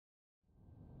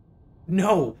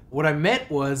No, what I meant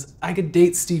was I could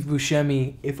date Steve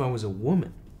Buscemi if I was a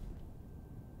woman.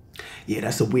 Yeah,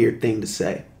 that's a weird thing to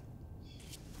say.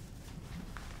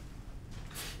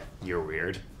 You're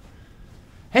weird.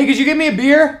 Hey, could you get me a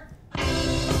beer?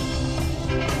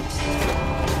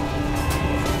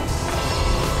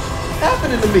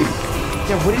 Happening to me?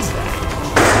 Yeah, what is that?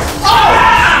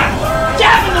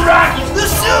 Captain the Rockies, the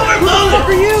Silver Who the fuck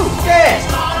are you? Gas!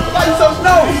 Why you so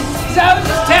snowy? So I was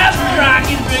just tapping the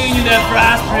Rockies, bringing you that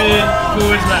frost brewed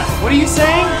Coors Lights. What are you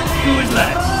saying? Coors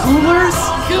Lights. Coolers?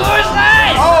 Coors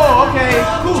Lights! Oh, okay,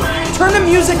 cool. Turn the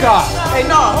music off! Hey,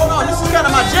 no, hold on, this is kind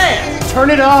of my jam. Turn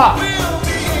it off!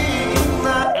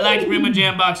 I like to bring my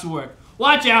jam box to work.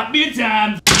 Watch out, beer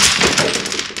time!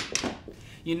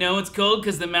 You know it's cold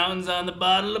because the mountain's on the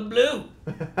bottle of blue.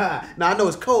 Now, I know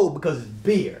it's cold because it's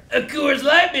beer. A Coors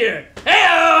Light beer.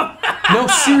 Hey-o! No,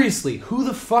 seriously, who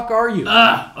the fuck are you?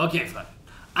 Okay, fine.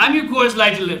 I'm your Coors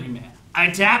Light delivery man. I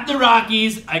tap the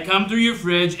Rockies, I come through your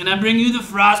fridge, and I bring you the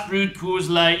frost-brewed Coors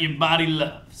Light your body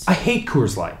loves. I hate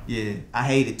Coors Light. Yeah, I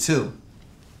hate it too.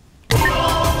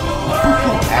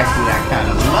 Actually, I kind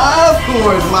of love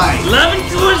Coors Light. Loving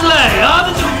Coors Light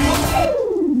all the time.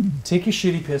 Take your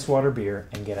shitty piss water beer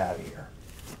and get out of here.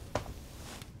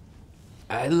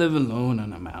 I live alone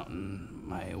on a mountain.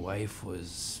 My wife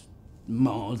was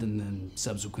mauled and then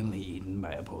subsequently eaten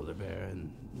by a polar bear,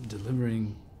 and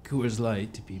delivering Coors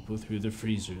Light to people through their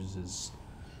freezers is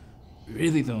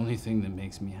really the only thing that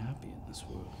makes me happy in this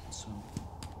world. So,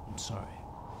 I'm sorry.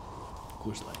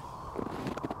 Coors Light.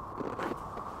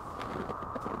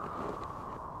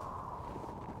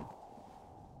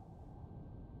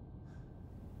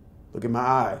 Look at my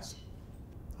eyes.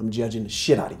 I'm judging the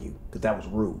shit out of you, because that was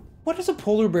rude. What is a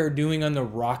polar bear doing on the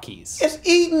Rockies? It's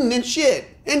eating and shit,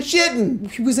 and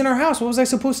shitting. He was in our house, what was I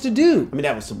supposed to do? I mean,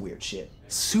 that was some weird shit.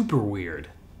 Super weird.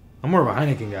 I'm more of a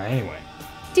Heineken guy anyway.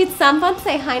 Did someone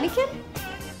say Heineken?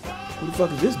 Who the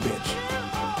fuck is this bitch?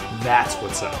 That's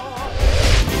what's up.